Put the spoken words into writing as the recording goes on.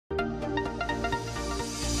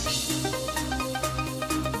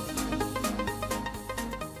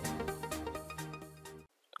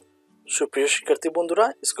সুপ্রিয় শিক্ষার্থী বন্ধুরা,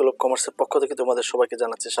 স্কুল অফ কমার্সের পক্ষ থেকে তোমাদের সবাইকে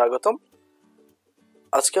জানাচ্ছি স্বাগতম।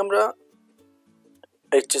 আজকে আমরা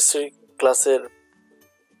এইচএসসি ক্লাসের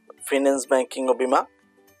ফিন্যান্স, ব্যাংকিং ও বীমা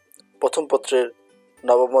প্রথম পত্রের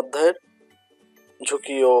নবম অধ্যায়ের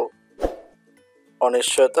ঝুঁকি ও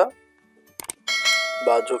অনিশ্চয়তা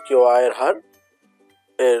বা ঝুঁকি ও আয়ের হার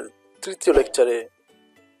এর তৃতীয় লেকচারে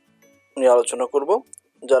নিয়ে আলোচনা করব।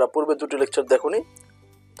 যারা পূর্বে দুটি লেকচার দেখোনি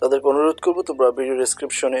তাদেরকে অনুরোধ করব, তোমরা ভিডিও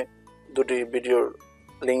ডেসক্রিপশনে দুটি ভিডিওর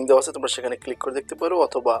লিঙ্ক দেওয়া আছে, তোমরা সেখানে ক্লিক করে দেখতে পারো,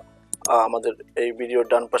 অথবা আমাদের এই ভিডিওর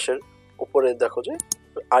ডান পাশের উপরে দেখো যে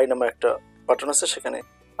আই নামে একটা বাটন আছে, সেখানে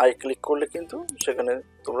আই ক্লিক করলে কিন্তু সেখানে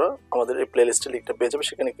তোমরা আমাদের এই প্লেলিস্টের লিঙ্কটা পেয়ে যাবে,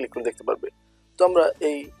 সেখানে ক্লিক করে দেখতে পারবে। তো আমরা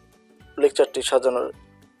এই লেকচারটি সাজানোর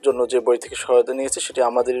জন্য যে বই থেকে সহায়তা নিয়েছি সেটি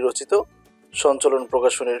আমাদেরই রচিত সঞ্চালন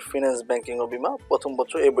প্রকাশনের ফিন্যান্স, ব্যাংকিং ও বীমা প্রথম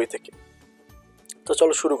পত্র, এই বই থেকে। তো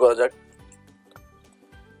চলো শুরু করা যাক।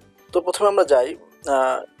 তো প্রথমে আমরা যাই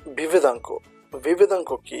বিভেদাঙ্ক। বিভেদাঙ্ক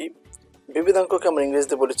কি? বিভেদাঙ্ককে আমরা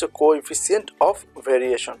ইংরেজিতে বলেছি coefficient of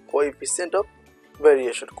variation. Coefficient of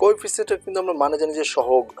variation, কোএফিসিয়েন্টের কিন্তু আমরা মানে জানি যে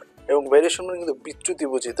সহগ, এবং ভেরিয়েশন মানে কিন্তু বিচ্যুতি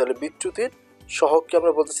বুঝি। তাহলে বিচ্যুতির সহগকে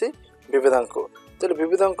আমরা বলতেছি বিভেদাঙ্ক। তাহলে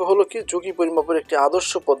বিভেদাঙ্ক হলো কি? ঝুঁকি পরিমাপের একটি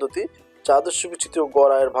আদর্শ পদ্ধতি, যা আদর্শ বিচ্যুতি ও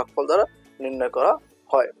গড় আয়ের ভাগফল দ্বারা নির্ণয় করা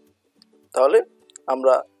হয়। তাহলে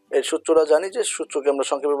আমরা এর সূত্রটা জানি, যে সূত্রকে আমরা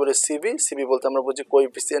সংক্ষেপে বলি সিবি। সিবি বলতে আমরা বুঝি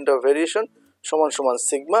কোএফিসিয়েন্ট অফ ভেরিয়েশন সমান সমান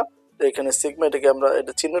সিগমা। এখানে সিগমা, এটাকে আমরা,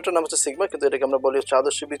 এটা চিহ্নটার নাম হচ্ছে সিগমা, কিন্তু এটাকে আমরা বলি হচ্ছে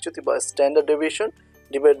আদর্শ বিচ্যুতি বা স্ট্যান্ডার্ড ডেভিয়েশন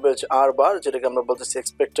ডিভাইড বাই হচ্ছে আর বার, যেটাকে আমরা বলতেছি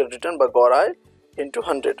এক্সপেক্টেড রিটার্ন বা গড় আয় ইন্টু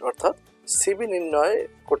 100। অর্থাৎ সিবি নির্ণয়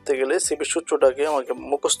করতে গেলে সিবি সূত্রটাকে আমাকে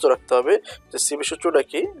মুখস্থ রাখতে হবে। যে সিবি সূত্রটা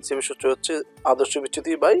কি? সিবি সূত্র হচ্ছে আদর্শ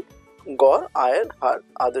বিচ্যুতি বাই গড় আয়ের হার।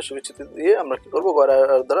 আদর্শ বিচ্যুতি দিয়ে আমরা কি করবো? গড় আয়ের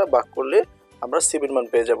হার দ্বারা ভাগ করলে আমরা সিবির মান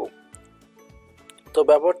পেয়ে যাব। তো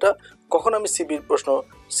ব্যবহারটা কখন? আমি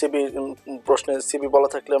প্রশ্নে সিবি বলা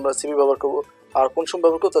থাকলে আমরা সিবি ব্যবহার করব, আর কোন সময়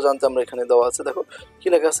ব্যবহার করবো তা জানতে আমরা এখানে দেওয়া আছে। দেখো কি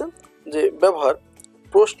লেখা আছে, যে ব্যবহার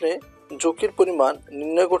প্রশ্নে ঝুঁকির পরিমাণ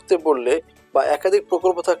নির্ণয় করতে বললে বা একাধিক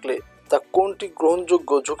প্রকল্প থাকলে তা কোনটি গ্রহণযোগ্য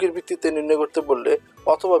ঝুঁকির ভিত্তিতে নির্ণয় করতে বললে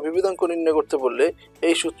অথবা বিভেদাঙ্ক নির্ণয় করতে বললে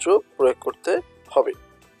এই সূত্র প্রয়োগ করতে হবে।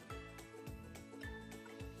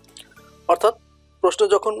 অর্থাৎ প্রশ্ন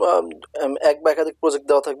যখন এক বা একাধিক প্রজেক্ট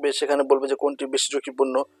দেওয়া থাকবে, সেখানে বলবে যে কোনটি বেশি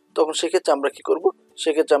ঝুঁকিপূর্ণ, তখন সেক্ষেত্রে আমরা কি করব?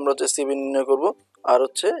 সেক্ষেত্রে আমরা হচ্ছে সিবি নির্ণয় করব। আর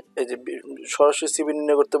হচ্ছে এই যে সরাসরি সিবি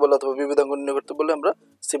নির্ণয় করতে বলে অথবা বিভেদাঙ্ক নির্ণয় করতে বলে আমরা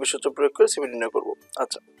সিবি সূত্র প্রয়োগ করে সিবি নির্ণয় করব।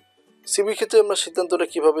 আচ্ছা, সিবির ক্ষেত্রে আমরা সিদ্ধান্তটা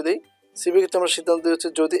কিভাবে দিই? সিবির ক্ষেত্রে আমরা সিদ্ধান্ত দিই হচ্ছে,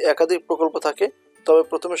 যদি একাধিক প্রকল্প থাকে তবে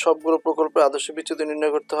প্রথমে সবগুলো প্রকল্পের আদর্শ বিচ্যুতি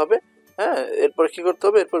নির্ণয় করতে হবে। হ্যাঁ, এরপর কি করতে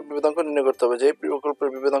হবে? এরপর বিভেদাঙ্ক নির্ণয় করতে হবে। যে প্রকল্পের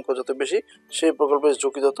বিভেদাঙ্ক যত বেশি, সেই প্রকল্পের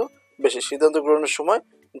ঝুঁকি তত বেশি। সিদ্ধান্ত গ্রহণের সময়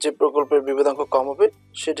যে প্রকল্পের বিভেদাঙ্ক কম হবে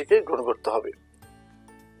সেটিকে গ্রহণ করতে হবে।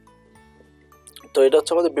 তো এটা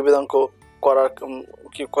হচ্ছে আমাদের বিভেদাঙ্ক করার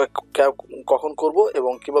কি কখন করব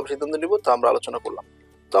এবং কিভাবে সিদ্ধান্ত নিব তা আমরা আলোচনা করলাম।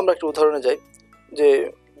 তো আমরা একটা উদাহরণে যাই, যে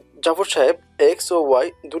জাফর সাহেব এক্স ও ওয়াই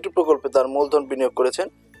দুটি প্রকল্পে তার মূলধন বিনিয়োগ করেছেন,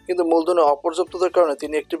 কিন্তু মূলধনের অপর্যাপ্ততার কারণে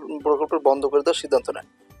তিনি একটি প্রকল্প বন্ধ করে দেওয়ার সিদ্ধান্ত নেন।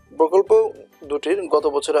 প্রকল্প দুটির গত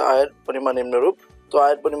বছরের আয়ের পরিমাণ নিম্নরূপ। তো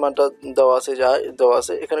আয়ের পরিমাণটা দেওয়া আছে, যা দেওয়া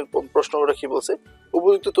আছে এখানে। প্রশ্নটা কি বলছে?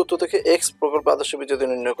 উপযুক্ত তথ্য থেকে এক্স প্রকল্প আদর্শ বিচ্যুতি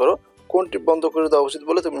নির্ণয় করো, কোনটি বন্ধ করে দেওয়া উচিত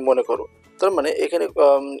বলে তুমি মনে করো। তার মানে এখানে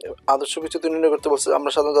আদর্শ বিচ্যুতি নির্ণয় করতে বলছে। আমরা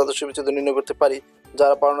সাধারণত আদর্শ বিচ্যুতি নির্ণয় করতে পারি,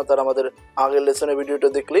 যারা পারো না তারা আমাদের আগের লেসনের ভিডিওটা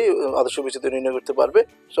দেখলেই আদর্শ বিচ্যুতি নির্ণয় করতে পারবে।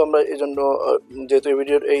 সো আমরা এই জন্য, যেহেতু এই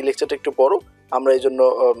ভিডিওর এই লেকচারটা একটু বড়, আমরা এই জন্য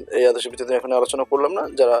এই আদর্শ বিচ্যুতি এখন আলোচনা করলাম না।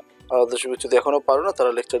 যারা আদর্শ বিচ্যুতি এখনও পারো না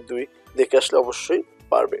তারা লেকচার 2 দেখে আসলে অবশ্যই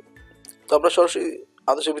পারবে। তো আমরা সরাসরি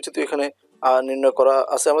আদর্শ বিচ্যুতি এখানে নির্ণয় করা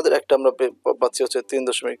আছে আমাদের। একটা আমরা পাচ্ছি হচ্ছে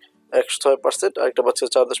 3.16%, আর একটা পাচ্ছি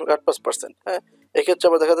 4.85%। হ্যাঁ, এক্ষেত্রে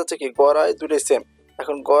আবার দেখা যাচ্ছে কি গড় আয় দুটোই সেম।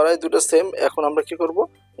 এখন গড় আয় দুটো সেম, এখন আমরা কি করব?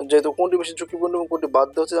 যেহেতু কোনটি বেশি ঝুঁকিপূর্ণ এবং কোনটি বাদ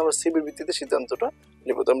দেওয়া হচ্ছে, আমরা সিবির ভিত্তিতে সিদ্ধান্তটা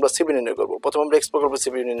নিব। তো আমরা সিবি নির্ণয় করবো। প্রথমে আমরা এক্স প্রকল্পের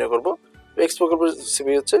সিবি নির্ণয় করবো। এক্স প্রকল্পের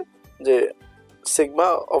সিবি হচ্ছে যে সিগমা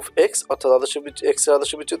অফ এক্স, অর্থাৎ এক্স এর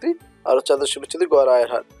আদর্শ বিচ্যুতি আর হচ্ছে আদর্শ বিচ্যুতি গড়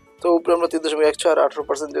আয়ের হার। তো উপরে আমরা 3.16 আর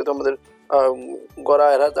 18%, যেহেতু আমাদের গড়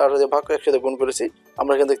আয়ের হার 8 ভাগ করে একসাথে গুণ করেছি,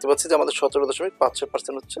 আমরা এখানে দেখতে পাচ্ছি যে আমাদের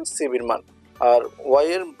 17.56% হচ্ছে সিবির মান। আর ওয়াই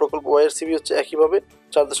এর প্রকল্প, ওয়াই এর সিবি হচ্ছে একইভাবে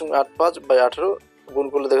 4.85/18 গুণ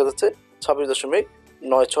করলে দেখা যাচ্ছে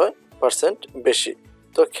 26.96% বেশি।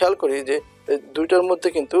 তো খেয়াল করি যে দুইটার মধ্যে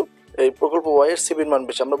কিন্তু এই প্রকল্প ওয়াই এর সিবির মান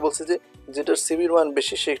বেশি। আমরা বলছি যে যেটার সিবির মান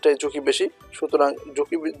বেশি সেটাই ঝুঁকি বেশি, সুতরাং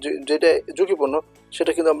যেটা ঝুঁকিপূর্ণ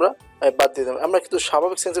সেটা কিন্তু আমরা বাদ দিয়ে দেবো। আমরা কিন্তু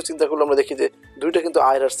স্বাভাবিক সেন্সে চিন্তা করলে আমরা দেখি যে দুইটা কিন্তু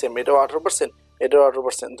আয়ের হার সেম, এটাও 18%, এটাও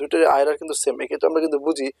 18%, দুইটার আয়ের হার কিন্তু সেম। এক্ষেত্রে আমরা কিন্তু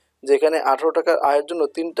বুঝি যে এখানে 18 টাকা আয়ের জন্য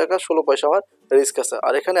 3 টাকা 16 পয়সা আমার রিস্ক আছে,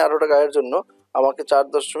 আর এখানে 18 টাকা আয়ের জন্য আমাকে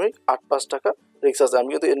 4.85 টাকা রিস্ক আছে। আমি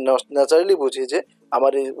কিন্তু ন্যাচারালি বুঝি যে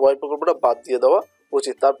আমার এই ওয়াই প্রকল্পটা বাদ দিয়ে দেওয়া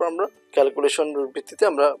উচিত। তারপর আমরা ক্যালকুলেশন ভিত্তিতে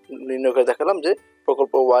আমরা নির্ণয় করে দেখালাম যে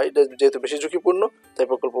প্রকল্প ওয়াই যেহেতু বেশি ঝুঁকিপূর্ণ, তাই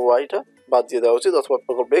প্রকল্প ওয়াইটা বাদ দিয়ে দেওয়া উচিত অথবা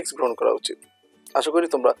প্রকল্প এক্স গ্রহণ করা উচিত। আশা করি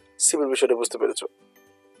তোমরা সিভিল বিষয়টা বুঝতে পেরেছো।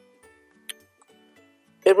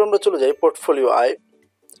 এরপর আমরা চলে যাই পোর্টফোলিও আয়।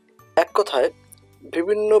 এক কথায়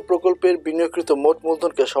বিভিন্ন প্রকল্পের বিনিয়োগকৃত মোট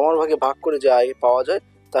মূলধনকে সমান ভাগে ভাগ করে যে আয় পাওয়া যায়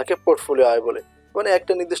তাকে পোর্টফোলিও আয় বলে। মানে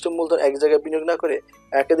একটা নির্দিষ্ট মূলধন এক জায়গায় বিনিয়োগ না করে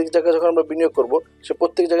একাধিক জায়গায় যখন আমরা বিনিয়োগ করব, সে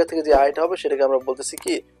প্রত্যেক জায়গা থেকে যে আয়টা হবে সেটাকে আমরা বলতেছি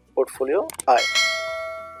কি পোর্টফোলিও আয়।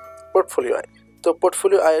 পোর্টফোলিও আয়। তো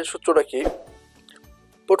পোর্টফোলিও আয়ের সূত্রটা কি?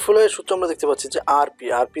 পোর্টফোলিও আয়ের সূত্র আমরা দেখতে পাচ্ছি যে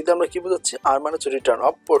আরপিতে আমরা কি বোঝাচ্ছি? আর মানে হচ্ছে রিটার্ন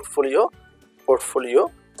অফ পোর্টফোলিও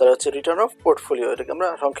তাহলে হচ্ছে রিটার্ন অফ পোর্টফোলিও, এটাকে আমরা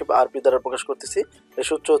সংক্ষেপে আরপি দ্বারা প্রকাশ করতেছি। এই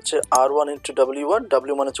সূত্র হচ্ছে R1 ইন্টু W1,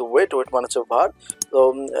 W মানে হচ্ছে ওয়েট মানে হচ্ছে ভার। তো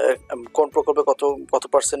কোন প্রকল্পে কত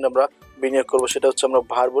পার্সেন্ট আমরা বিনিয়োগ করবো সেটা হচ্ছে আমরা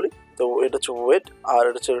ভার বলি। তো এটা হচ্ছে ওয়েট আর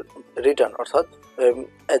এটা হচ্ছে রিটার্ন, অর্থাৎ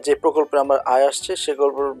যে প্রকল্পে আমার আয় আসছে সে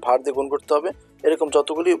প্রকল্পের ভার দিয়ে গুণ করতে হবে। এরকম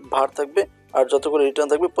যতগুলি ভার থাকবে আর যতগুলি রিটার্ন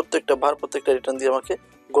থাকবে প্রত্যেকটা ভার প্রত্যেকটা রিটার্ন দিয়ে আমাকে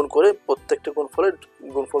গুণ করে প্রত্যেকটা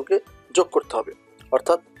গুণফলকে যোগ করতে হবে।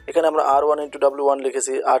 অর্থাৎ এখানে আমরা R1 ইন্টু W1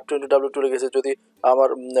 লিখেছি, R2 ইন্টু W2 লিখেছি। যদি আমার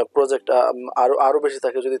প্রজেক্ট আরও বেশি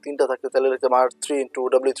থাকে, যদি 3টা থাকতো তাহলে লিখতাম R3 ইন্টু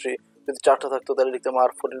W3, যদি 4টা থাকতো তাহলে লিখতাম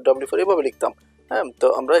R4 ইন্টু W4, এভাবে লিখতাম। হ্যাঁ, তো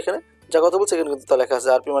আমরা এখানে যা কথা বলছি এখানে কিন্তু তা লেখা আছে।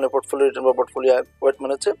 আরপি মানে পোর্টফোলিও রিটার্ন বা পোর্টফোলিও ওয়েট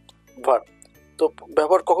মানে হচ্ছে ভার। তো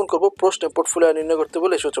ব্যবহার কখন করব? প্রশ্নে পোর্টফোলিও আয় নির্ণয় করতে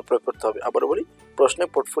বলে এই সূত্র প্রয়োগ করতে হবে। আবার বলি, প্রশ্নে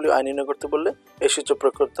পোর্টফোলিও আয় নির্ণয় করতে বললে এই সূত্র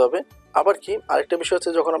প্রয়োগ করতে হবে। আবার কি আরেকটা বিষয়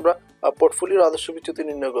হচ্ছে, যখন আমরা পোর্টফোলিওর আদর্শ বিচ্যুতি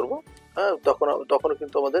নির্ণয় করব, হ্যাঁ, তখনও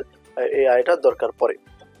কিন্তু আমাদের এই আয়টার দরকার পড়ে।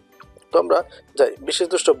 তো আমরা যাই বিশেষ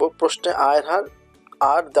দ্রষ্টব্য, প্রশ্নে আয়ের হার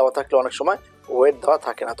আর দেওয়া থাকলে অনেক সময় ওয়েট দেওয়া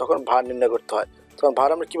থাকে না, তখন ভার নির্ণয় করতে হয়। তখন ভার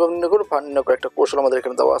আমরা কীভাবে নির্ণয় করবো? ভার নির্ণয় করার একটা কৌশল আমাদের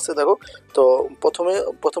এখানে দেওয়া আছে, দেখো। তো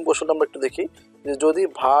প্রথম কৌশলটা আমরা একটু দেখি যে যদি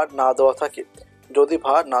ভার না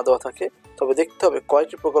দেওয়া থাকে তবে দেখতে হবে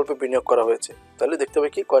কয়টি প্রকল্পে বিনিয়োগ করা হয়েছে। তাহলে দেখতে হবে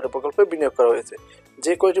কি কয়টা প্রকল্পে বিনিয়োগ করা হয়েছে।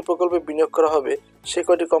 যে কয়টি প্রকল্পে বিনিয়োগ করা হবে সেই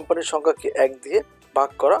কয়টি কোম্পানির সংখ্যাকে 1 দিয়ে ভাগ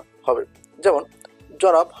করা হবে। যেমন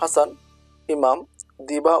জনাব হাসান ইমাম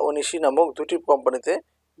দিবা ও নিশি নামক 2টি কোম্পানিতে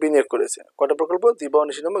বিনিয়োগ করেছে। কয়টা প্রকল্প? দিবা ও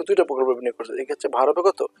নিশি নামক 2টা প্রকল্পে বিনিয়োগ করেছে। এক্ষেত্রে ভার হবে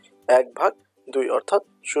কত? 1/2, অর্থাৎ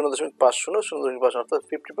 0.50 অর্থাৎ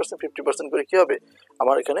 50% করে কি হবে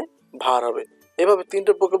আমার এখানে ভার হবে। এভাবে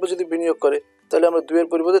 3টা প্রকল্পে যদি বিনিয়োগ করে তাহলে আমরা 2 এর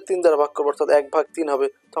পরিবর্তে 3 দ্বারা ভাগ করবো, অর্থাৎ 1/3 হবে।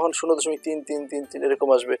 তখন 0.3333 এরকম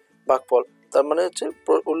আসবে ভাগফল। তার মানে হচ্ছে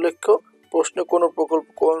উল্লেখ্য প্রশ্নে কোন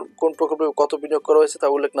প্রকল্পে কত বিনিয়োগ করা হয়েছে তা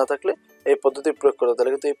উল্লেখ না থাকলে এই পদ্ধতি প্রয়োগ করা।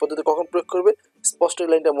 তাহলে কিন্তু এই পদ্ধতি কখন প্রয়োগ করবে? স্পষ্ট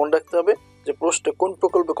লাইনটা মনে রাখতে হবে যে প্রশ্নে কোন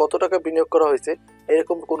প্রকল্পে কত টাকা বিনিয়োগ করা হয়েছে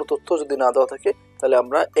এরকম কোনো তথ্য যদি না দেওয়া থাকে তাহলে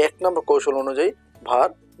আমরা 1 নম্বর কৌশল অনুযায়ী ভার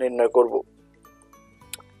নির্ণয় করব।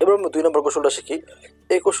 এবার আমরা 2 নম্বর কৌশলটা শিখি।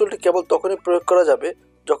 এই কৌশলটি কেবল তখনই প্রয়োগ করা যাবে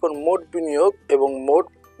যখন মোট বিনিয়োগ এবং মোট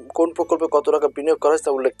কোন প্রকল্পে কত টাকা বিনিয়োগ করা হয়েছে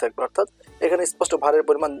তা উল্লেখ থাকবে। অর্থাৎ এখানে স্পষ্ট ভারের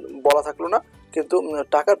পরিমাণ বলা থাকলো না, কিন্তু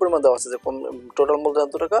টাকার পরিমাণ দেওয়া আছে যে টোটাল মূলধন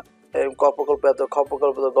এত টাকা, ক প্রকল্পে এত, খ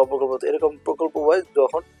প্রকল্প এত, গ প্রকল্প এত, এরকম প্রকল্প ওয়াইজ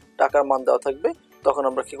যখন টাকার মান দেওয়া থাকবে তখন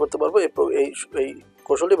আমরা কি করতে পারবো? এই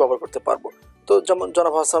কৌশলটি ব্যবহার করতে পারবো। তো যেমন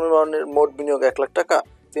জনাব হাসান ইমামের মোট বিনিয়োগ 1 লাখ টাকা,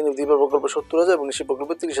 তিনি দিবা প্রকল্পে 70,000 এবং নিশি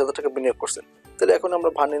প্রকল্পে 30,000 টাকা বিনিয়োগ করছেন। তাহলে এখন আমরা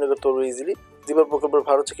ভার নির্ণয় করতে পারবো ইজিলি। দিবা প্রকল্পের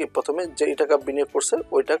ভার হচ্ছে কি, প্রথমে যেই টাকা বিনিয়োগ করছে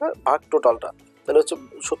ওই টাকা ভাগ টোটালটা, তাহলে হচ্ছে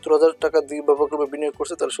 70,000 টাকা দিবা প্রকল্পে বিনিয়োগ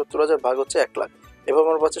করছে, তাহলে 70,000 ভাগ হচ্ছে 1 লাখ, এভাবে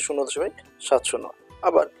আমরা পাচ্ছি 0.70।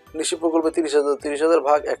 আবার নিশি প্রকল্পে 30,000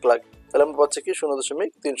 ভাগ 1 লাখ, তাহলে আমরা পাচ্ছি কি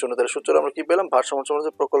 0.30। তাহলে সূত্রে আমরা কি পেলাম? ভার সমান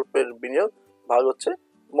প্রকল্পের বিনিয়োগ ভাগ হচ্ছে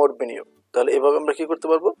মোট বিনিয়োগ। তাহলে এভাবে আমরা কি করতে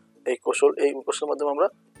পারবো? এই কৌশলের মাধ্যমে আমরা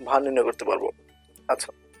ভার নির্ণয় করতে পারবো। আচ্ছা,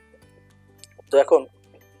 তো এখন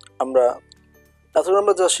আমরা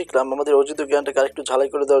যা শিখলাম আমাদের অর্জিত জ্ঞানটাকে আরেকটু ঝালাই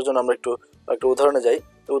করে দেওয়ার জন্য আমরা একটু উদাহরণে যাই।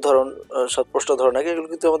 উদাহরণ 7 প্রশ্ন ধরন আগে, এগুলো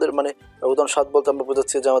কিন্তু আমাদের মানে উদাহরণ 7 বলতে আমরা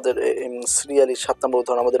বোঝাচ্ছি যে আমাদের সিরিয়ালি 7 নম্বর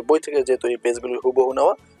উদাহরণ আমাদের বই থেকে যেহেতু এই পেজগুলি হুবহু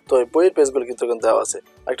নেওয়া, তো এই বইয়ের পেজগুলো কিন্তু দেওয়া আছে।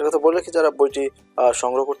 একটা কথা বলে রাখি, যারা বইটি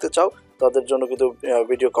সংগ্রহ করতে চাও তাদের জন্য কিন্তু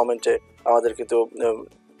ভিডিও কমেন্টে আমাদের কিন্তু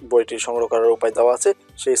বইটি সংগ্রহ করার উপায় দেওয়া আছে,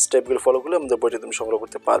 সেই স্টেপগুলো ফলো করলে আমাদের বইটি তুমি সংগ্রহ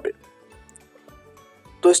করতে পারবে।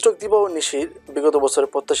 তো স্টক দিবা ও নিশির বিগত বছরের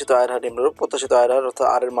প্রত্যাশিত আয়ের হার নিম্নরূপ। প্রত্যাশিত আয়ের হার অর্থাৎ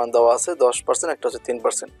আর এর মান দেওয়া আছে 10%, একটা হচ্ছে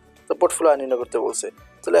 3%। তো পোর্টফোলিও আয় নির্ণয় করতে বলছে।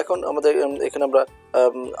 তাহলে এখন আমাদের এখানে আমরা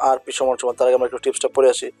আরপি সমান তার আগে আমরা একটু টিপসটা পড়ে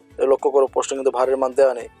আসি। লক্ষ্য করো প্রশ্নে কিন্তু ভারের মান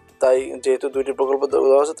দেওয়া নেই, তাই যেহেতু 2টি প্রকল্প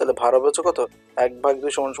দেওয়া আছে তাহলে ভার হবে হচ্ছে কত?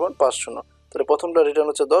 1/2 সমান 5/0। তাহলে প্রথমটা রিটার্ন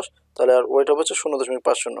হচ্ছে 10, তাহলে আর ওয়েট হবে হচ্ছে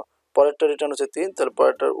 0.50। পরেরটা রিটার্ন হচ্ছে 3, তাহলে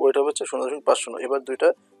পরেরটার ওয়েট হবে হচ্ছে 0.50। এবার দুইটা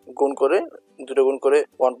গুণ করে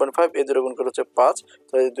 1.5, এই দুটো গুণ করে হচ্ছে 5,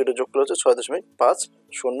 তাহলে এই দুটো যোগ করে হচ্ছে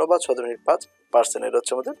 6.50 বা 6.5%। এটা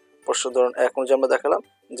হচ্ছে আমাদের প্রশ্ন ধরন 1 অনুযায়ী আমরা দেখালাম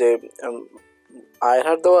যে আয়ের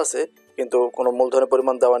হার দেওয়া আছে কিন্তু কোনো মূলধনের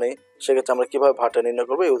পরিমাণ দেওয়া নেই, সেক্ষেত্রে আমরা কীভাবে ভারটা নির্ণয়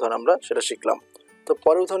করবো এই উদাহরণ আমরা সেটা শিখলাম। তো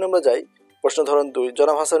পরের উদাহরণে আমরা যাই। প্রশ্ন ধরন 2,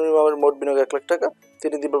 জনাব হাসানুল ইমামের মোট বিনিয়োগ 1 লাখ টাকা,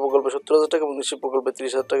 তিনি দিবা প্রকল্পে 70,000 টাকা এবং নিশি প্রকল্পে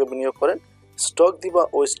 30,000 টাকা বিনিয়োগ করেন। স্টক দিবা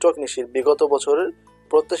ও স্টক নিশির বিগত বছরের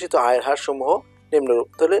প্রত্যাশিত আয়ের হার সমূহ নিম্নরূপ।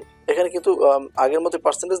 তাহলে এখানে কিন্তু আগের মতো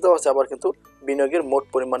পার্সেন্টেজ দেওয়া আছে, আবার কিন্তু বিনিয়োগের মোট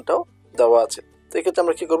পরিমাণটাও দেওয়া আছে। তো এক্ষেত্রে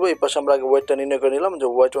আমরা কী করবো, এই পাশে আমরা আগে ওয়েটটা নির্ণয় করে নিলাম যে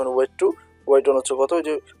ওয়েট 1 ওয়েট 2। ওয়েট 1 হচ্ছে কত,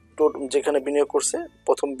 যে যেখানে বিনিয়োগ করছে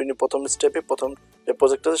প্রথম স্টেপে প্রথম যে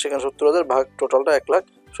প্রজেক্ট আছে সেখানে 70,000 ভাগ টোটালটা 1 লাখ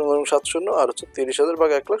 0.70, আর হচ্ছে 30,000 ভাগ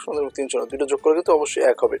 1 লাখ 0.30, দুটো যোগ করে কিন্তু অবশ্যই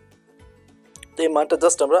 1 হবে। তো এই মানটা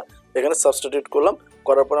জাস্ট আমরা এখানে সাবস্টিটিউট করলাম,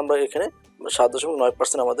 করার পর আমরা এখানে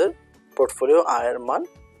 7.9% আমাদের পোর্টফোলিও আয়ের মান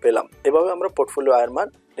পেলাম। এভাবে আমরা পোর্টফোলিও আয়ের মান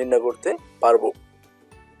নির্ণয় করতে পারবো।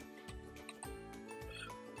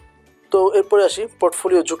 তো এরপরে আসি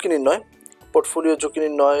পোর্টফোলিও ঝুঁকি নির্ণয়। পোর্টফোলিও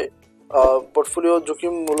ঝুঁকি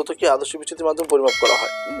মূলত কি আদর্শ বিচ্যুতির মাধ্যমে পরিমাপ করা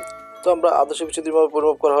হয়। তো আমরা আদর্শ বিচ্যুতির মাধ্যমে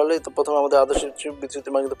পরিমাপ করা হলে তো প্রথমে আমাদের আদর্শ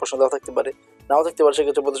বিচ্যুতির মান কিন্তু প্রশ্ন দেওয়া থাকতে পারে, নাও থাকতে পারে,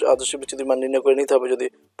 সেক্ষেত্রে আদর্শ বিচ্যুতির মান নির্ণয় করে নিতে হবে যদি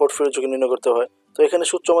পোর্টফোলিও ঝুঁকি নির্ণয় করতে হয়। তো এখানে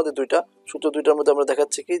সূত্র আমাদের দুইটার মধ্যে আমরা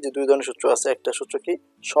দেখাচ্ছি কি যে দুই ধরনের সূত্র আছে। একটা সূত্র কি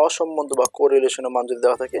সহসম্বন্ধ বা কোরিলেশনের মান যদি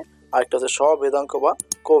দেওয়া থাকে, আরেকটা হচ্ছে সহভেদাঙ্ক বা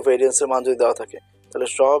কোভেরিয়েন্সের মান যদি দেওয়া থাকে। তাহলে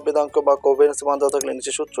সহভেদাঙ্ক বা কোভেরিয়েন্সের মান দেওয়া থাকলে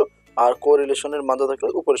নিচে সূত্র, আর কোরিলেশনের মান দেওয়া থাকলে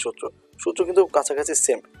উপরে সূত্র কিন্তু কাছাকাছি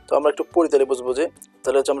সেম। তো আমরা একটু পড়ি তাহলে বুঝবো যে,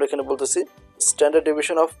 তাহলে হচ্ছে আমরা এখানে বলতেছি স্ট্যান্ডার্ড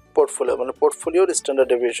ডেভিয়েশন অফ পোর্টফোলিও, মানে পোর্টফোলিওর স্ট্যান্ডার্ড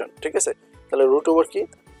ডেভিয়েশন, ঠিক আছে। তাহলে রুট ওভার কি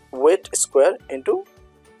ওয়েট স্কোয়ার ইন্টু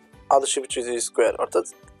আদর্শ বিচ্যুতি স্কোয়ার, অর্থাৎ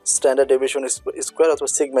স্ট্যান্ডার্ড ডেভিয়েশন স্কোয়ার অথবা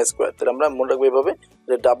সিগমা স্কোয়ার। তাহলে আমরা মনে রাখবো এভাবে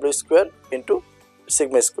যে W square into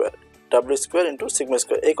sigma square, W square into sigma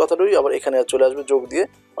square. এই কথাটাই আবার এখানে চলে আসবে যোগ দিয়ে,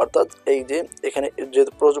 অর্থাৎ এই যে এখানে যে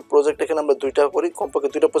প্রজেক্ট এখানে আমরা দুইটা করি, কমপক্ষে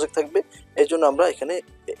দুইটা প্রজেক্ট থাকবে, এই জন্য আমরা এখানে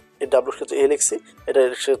ডাব্লিউর ক্ষেত্রে এ লিখছি,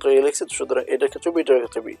 এটার ক্ষেত্রে এ লিখছি, সুতরাং এটার ক্ষেত্রে বি, এটার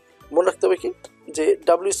ক্ষেত্রে বি। মনে রাখতে হবে কি যে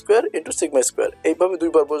W square into sigma square, এইভাবে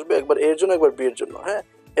দুইবার বসবে, একবার এর জন্য একবার বি এর জন্য। হ্যাঁ,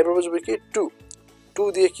 এরপর বসবে কি টু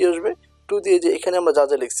দিয়ে কি আসবে, টু দিয়ে যে এখানে আমরা যা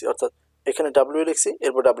লিখছি, অর্থাৎ এখানে ডাব্লিউ লিখছি,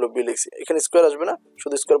 এরপর ডাব্লিউ বি লিখছি, এখানে স্কোয়ার আসবে না,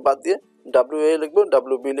 শুধু স্কোয়ার বাদ দিয়ে ডাব্লিউ এ লিখবো,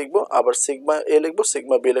 ডাব্লিউ বি লিখবো, আবার সিগমা এ লিখবো,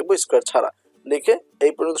 সিগমা বি লিখবো, স্কোয়ার ছাড়া লিখে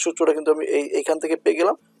এই পর্যন্ত সূত্রটা কিন্তু আমি এইখান থেকে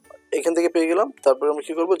পেয়ে গেলাম। তারপরে আমি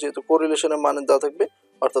কি করবো, যেহেতু কোরিলেশনের মান দেওয়া থাকবে,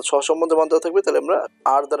 অর্থাৎ সহসম্বন্ধের মান দেওয়া থাকবে, তাহলে আমরা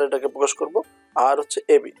আর দ্বারা এটাকে প্রকাশ করবো। আর হচ্ছে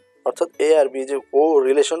এ বি, অর্থাৎ এ আর বি যে ও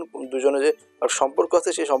রিলেশন, দুজনে যে সম্পর্ক আছে,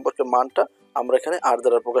 সেই সম্পর্কের মানটা আমরা এখানে আর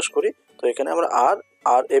দ্বারা প্রকাশ করি। তো এখানে আমরা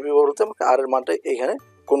আর এ বি বলতে আমাকে আর এর মানটা এখানে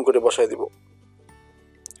গুণ করে বসাই দিব।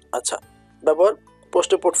 আচ্ছা, ব্যবহার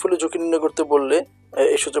প্রশ্নে পোর্টফোলিও ঝুঁকি নির্ণয় করতে বললে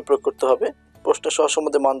এই সূত্র প্রয়োগ করতে হবে। প্রশ্নে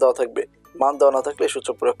সহসম্বন্ধে মান দেওয়া থাকবে, মান দেওয়া না থাকলে এই সূত্র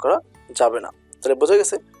প্রয়োগ করা যাবে না। তাহলে বোঝা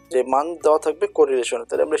গেছে যে মান দেওয়া থাকবে কোরিলেশনে,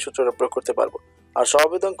 তাহলে আমরা এই সূত্রটা প্রয়োগ করতে পারবো। আর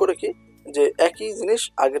সহবেদন করে কি যে একই জিনিস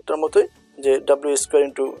আগেরটার মতোই, যে W square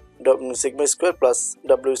into sigma square plus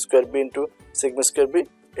W square B into sigma square B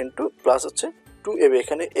into plus হচ্ছে 2ab।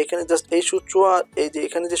 এখানে জাস্ট এই সূত্র আর এই যে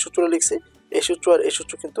এখানে যে সূত্রটা লিখছি, এই সূত্র আর এই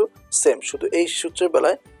সূত্র কিন্তু সেম, শুধু এই সূত্রের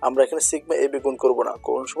বেলায় আমরা এখানে সিগমা এবি গুণ করব না।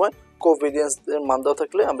 কোন সময় কোভেরিয়েন্স এর মান দেওয়া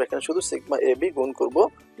থাকলে আমরা এখানে শুধু সিগমা এবি গুণ করব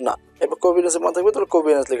না। এবার কোভেরিয়েন্স এর মান থাকবে, তাহলে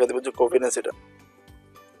কোভেরিয়েন্স লেখা দেব, যে কোভেরিয়েন্স এটা।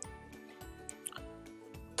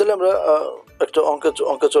 তাহলে আমরা একটা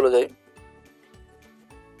অঙ্কে চলে যাই।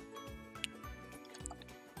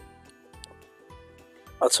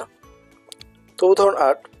 আচ্ছা, তো উদাহরণ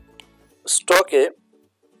 8, স্টকে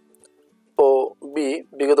ও বি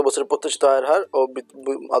বিগত বছরের প্রত্যাশিত আয়ের হার ও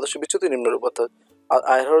আদর্শ বিচ্যুতি নিম্নরূপ, অর্থাৎ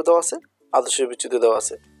আয়ের হার দেওয়া আছে, আদর্শ বিচ্যুতি দেওয়া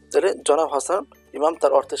আছে। তাহলে জনাব হাসান ইমাম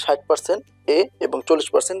তার অর্থে 60% এ এবং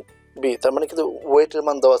 40% বি, তার মানে কিন্তু ওয়েটের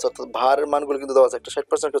মান দেওয়া আছে, অর্থাৎ ভারের মানগুলো কিন্তু দেওয়া আছে, একটা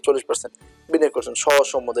 60% একটা 40% বিনিয়োগ করছেন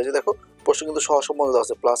সহসম্বন্ধে। যে দেখো প্রশ্ন কিন্তু সহসম্বন্ধ দেওয়া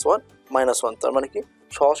আছে +1 -1, তার মানে কি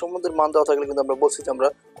সহসম্বন্ধের মান দেওয়া থাকলে কিন্তু আমরা বলছি যে আমরা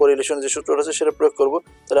কোরিলেশনের যে সূত্রটা আছে সেটা প্রয়োগ করবো।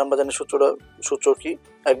 তাহলে আমরা জানি সূত্র কি,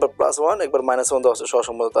 একবার +1 একবার -1 দেওয়া আছে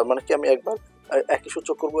সহসম্বন্ধ, তার মানে কি আমি একবার একই সূত্র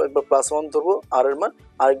করবো, একবার +1 ধরবো আর এর মান,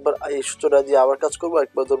 আরেকবার এই সূত্রটা দিয়ে আবার কাজ করবো,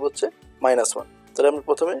 একবার ধরবো হচ্ছে -1। তাহলে আমি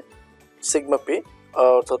প্রথমে সিগমা পি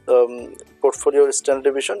অর্থাৎ পোর্টফোলিওর স্ট্যান্ডার্ড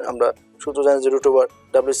ডেভিয়েশন আমরা সূত্র জানি যে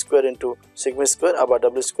 √/W square into sigma square, আবার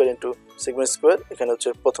W square into sigma square. এখানে হচ্ছে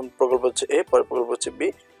প্রথম প্রকল্প হচ্ছে এ, পরের প্রকল্প হচ্ছে B,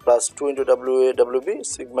 plus 2 into WA WB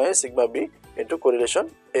sigma A sigma B into correlation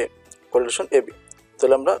A B.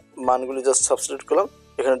 তাহলে আমরা মানগুলি জাস্ট সাবস্টিটিউট করলাম।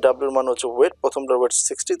 এখানে ডাব্লিউর মান হচ্ছে ওয়েট, প্রথমটার ওয়েট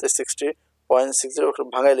 60, তাই 60.60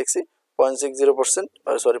 ভাঙায় লিখছি 0.60%,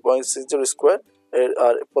 সরি 0.60 স্কোয়ার।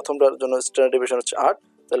 আর প্রথমটার জন্য স্ট্যান্ডার্ড ডেভিয়েশন হচ্ছে 8,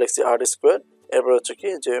 তাহলে লিখছি 8 স্কোয়ার। এরপর হচ্ছে কি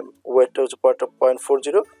যে ওয়েটটা হচ্ছে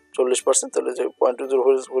 0.40 40%, তাহলে যে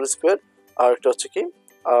 0.20 হোল স্কোয়ার। আর একটা হচ্ছে কি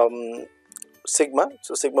সিগমা,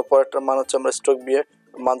 সিগমা পরেরটার মান হচ্ছে আমরা স্টক বিয়ে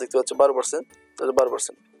মান দেখতে পাচ্ছি 12%, তাহলে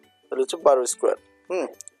 12%, তাহলে হচ্ছে 12 স্কোয়ার।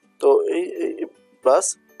 তো এই প্লাস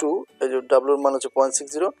টু, এই যে ডাব্লিউর মান হচ্ছে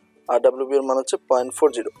 0.60 আর ডাব্লিউবি এর মান হচ্ছে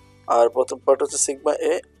 0.40। আর প্রথম পার্ট হচ্ছে সিগমা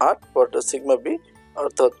এ 8, পার্ট সিগমা বি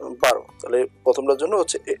অর্থাৎ 12। তাহলে প্রথমটার জন্য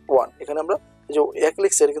হচ্ছে 1। এখানে আমরা এই যে 1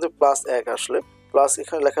 লিখছি, এটা কিন্তু +1 আসলে প্লাস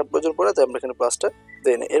এখানে লেখার প্রয়োজন পড়ে, তাই আমরা এখানে প্লাসটা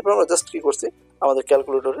দেই না। এরপর আমরা জাস্ট কি করছি, আমাদের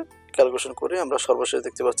ক্যালকুলেটরে ক্যালকুলেশন করে আমরা সর্বশেষ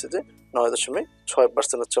দেখতে পাচ্ছি যে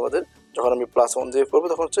 9.6% হচ্ছে আমাদের। যখন আমি +1 দিয়ে করবো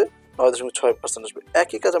তখন হচ্ছে 9.6% আসবে।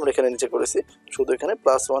 একই কাজ আমরা এখানে নিচে করেছি, শুধু এখানে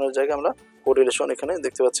 +1 এর জায়গায় আমরা কোরিলেশন এখানে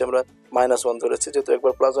দেখতে পাচ্ছি আমরা -1 ধরেছি, যেহেতু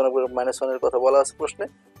একবার +1 একবার -1 এর কথা বলা আছে প্রশ্নে,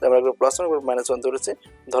 তাই আমরা একবার +1 একবার -1 ধরেছি।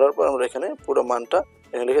 ধরার পর আমরা এখানে পুরো মানটা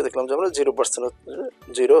এখানে লিখে দেখলাম যে আমরা 0%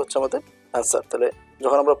 0 হচ্ছে আমাদের অ্যান্সার। তাহলে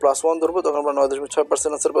যখন আমরা +1 ধরবো তখন আমরা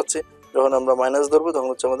 9.6% অ্যান্সার পাচ্ছি, যখন আমরা মাইনাস ধরবো তখন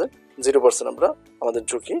হচ্ছে আমাদের 0% আমরা আমাদের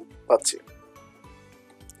ঝুঁকি পাচ্ছি।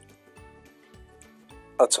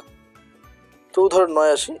 আচ্ছা, তো উদাহরণ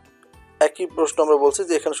 9 আসি। একই প্রশ্ন আমরা বলছি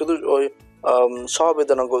যে এখানে শুধু ওই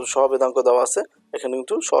সহবেদাঙ্ক দেওয়া আছে, এখানে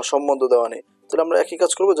কিন্তু সহসম্বন্ধ দেওয়া নেই। তাহলে আমরা একই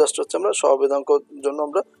কাজ করবো, জাস্ট হচ্ছে আমরা সহবেদাঙ্কর জন্য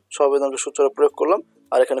আমরা সহবেদাঙ্ক সূত্রটা প্রয়োগ করলাম।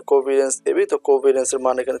 আর এখানে কোভেরিয়েন্স এবি, তো কোভেরিয়েন্সের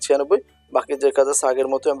মান এখানে 96। বাকি যে কাজ আছে আগের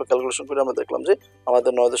মতো আমরা ক্যালকুলেশন করে আমরা দেখলাম যে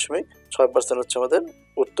আমাদের 9.6% হচ্ছে আমাদের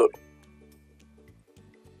উত্তর।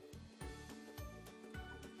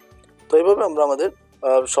 তো এইভাবে আমরা আমাদের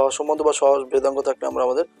সহসম্বন্ধ বা সহবেদাঙ্ক থাকলে আমরা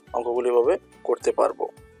আমাদের অঙ্কগুলি এভাবে করতে পারবো।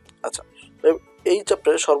 আচ্ছা, এই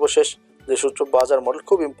চ্যাপ্টারের সর্বশেষ যে সূত্র বাজার মডেল,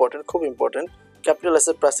 খুব important. Capital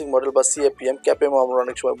asset pricing model বা সিএপিএম, ক্যাপিএম আমরা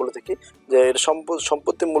অনেক সময় বলে থাকি, যে এর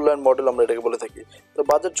সম্পত্তি মূল্যায়ন মডেল আমরা এটাকে বলে থাকি। তো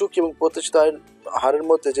বাজার ঝুঁকি এবং প্রত্যাশিত আয়ের হারের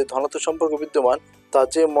মধ্যে যে ধনাত্মক সম্পর্ক বিদ্যমান, তা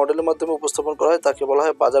যে মডেলের মাধ্যমে উপস্থাপন করা হয় তাকে বলা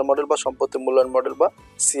হয় বাজার মডেল বা সম্পত্তি মূল্যায়ন মডেল বা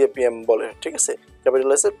সিএপিএম বলে। ঠিক আছে, ক্যাপিটাল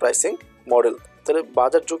অ্যাসেট প্রাইসিং মডেল। তাহলে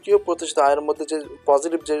বাজার ঝুঁকি ও প্রত্যাশিত আয়ের মধ্যে যে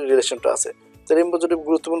পজিটিভ যে রিলেশনটা আছে, তাহলে এই পজিটিভ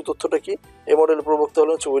গুরুত্বপূর্ণ তথ্যটা কি? এই মডেলের প্রবক্তা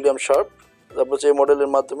হলেন হচ্ছে উইলিয়াম শার্প। তারপর যে এই মডেলের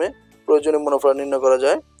মাধ্যমে প্রয়োজনীয় মুনাফা নির্ণয় করা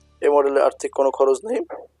যায়। এই মডেলে আর্থিক কোনো খরচ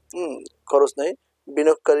নেই।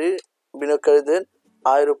 বিনিয়োগকারীদের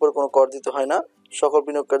আয়ের উপর কোনো কর দিতে হয় না। সকল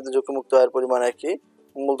বিনিয়োগকারীদের ঝুঁকিমুক্ত আয়ের পরিমাণ একই।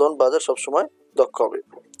 মূলধন বাজার সবসময় দক্ষ হবে।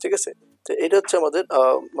 ঠিক আছে, তো এটা হচ্ছে আমাদের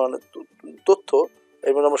মানে তথ্য।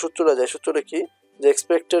 এবার আমরা সূত্রটা যাই। সূত্রটা কি? যে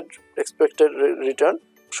এক্সপেক্টেড রিটার্ন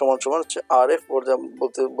সমান হচ্ছে RF,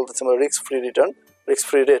 বলতেছি আমরা রিস্ক ফ্রি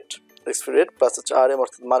রেট প্লাস হচ্ছে RM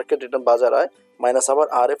অর্থাৎ মার্কেট রিটার্ন বাজার আয়, মাইনাস আবার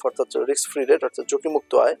RF অর্থাৎ রিস্ক ফ্রি রেট অর্থাৎ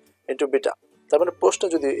ঝুঁকিমুক্ত আয় ইন্টু বিটা। তার মানে প্রশ্নে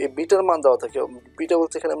যদি এই বিটার মান দেওয়া থাকে, বিটা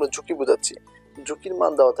বলতে এখানে আমরা ঝুঁকি বোঝাচ্ছি, ঝুঁকির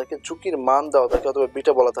মান দেওয়া থাকে অথবা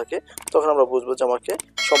বিটা বলা থাকে, তখন আমরা বুঝবো যে আমাকে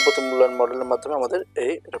সম্পত্তি মূল্যায়ন মডেলের মাধ্যমে আমাদের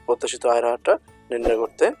এই প্রত্যাশিত আয়ের হারটা নির্ণয়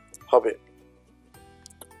করতে হবে।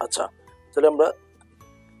 আচ্ছা, তাহলে আমরা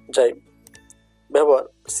যাই। ব্যবহার,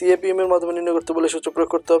 সিএপিএম এর মাধ্যমে নির্ণয় করতে বলে সূত্র প্রয়োগ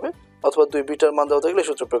করতে হবে, অথবা 2 বিটার মান দেওয়া থাকলে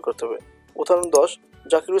সূত্র প্রয়োগ করতে হবে। উদাহরণ 10,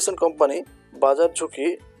 জাকির হোসেন কোম্পানি বাজার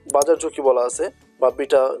ঝুঁকি বলা আছে বা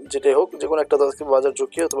বিটা যেটাই হোক, যে কোনো একটা দেওয়া আছে বাজার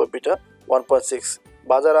ঝুঁকি অথবা বিটা 1.6,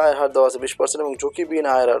 বাজার আয়ের হার দেওয়া আছে 20% এবং ঝুঁকিবিহীন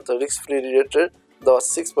আয়ের হার রিস্ক ফ্রি রেটের দেওয়া আছে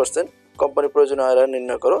 6%। কোম্পানি প্রয়োজনীয় আয়ের হার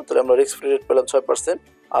নির্ণয় করো। তাহলে আমরা রিস্ক ফ্রি রেট পেলাম 6%,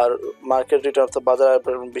 আর মার্কেট রিটার্ন অর্থাৎ বাজার আয়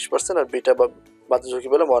পেলাম 20%, আর বিটা বা বাজার ঝুঁকি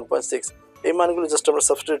পেলাম 1.6। এই মানগুলো জাস্ট আমরা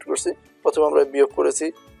সাবস্টিটিউট করছি। প্রথমে আমরা বিয়োগ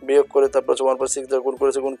করে তারপর 1.6 দিয়ে গুণ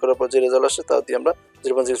করার পর যে রেজাল্ট আসে তা দিয়ে আমরা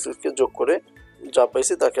 0.06 কে যোগ করে যা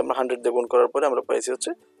পাইছি তাকে আমরা 100 দিয়ে গুণ করার পরে আমরা পাইছি হচ্ছে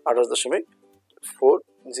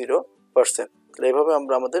 28.40%। তাহলে এইভাবে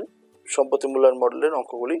আমরা আমাদের সম্পত্তি মূল্যায়ন মডেলের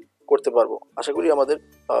অঙ্কগুলি করতে পারবো। আশা করি আমাদের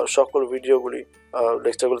সকল ভিডিওগুলি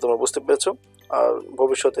লেকচারগুলো তোমরা বুঝতে পেরেছো। আর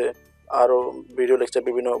ভবিষ্যতে আরও ভিডিও লেকচার,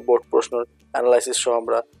 বিভিন্ন বোর্ড প্রশ্নের অ্যানালাইসিস সহ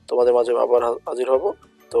আমরা তোমাদের মাঝে আবার হাজির হব।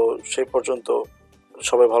 তো সেই পর্যন্ত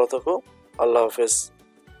সবাই ভালো থাকো। আল্লাহ হাফেজ।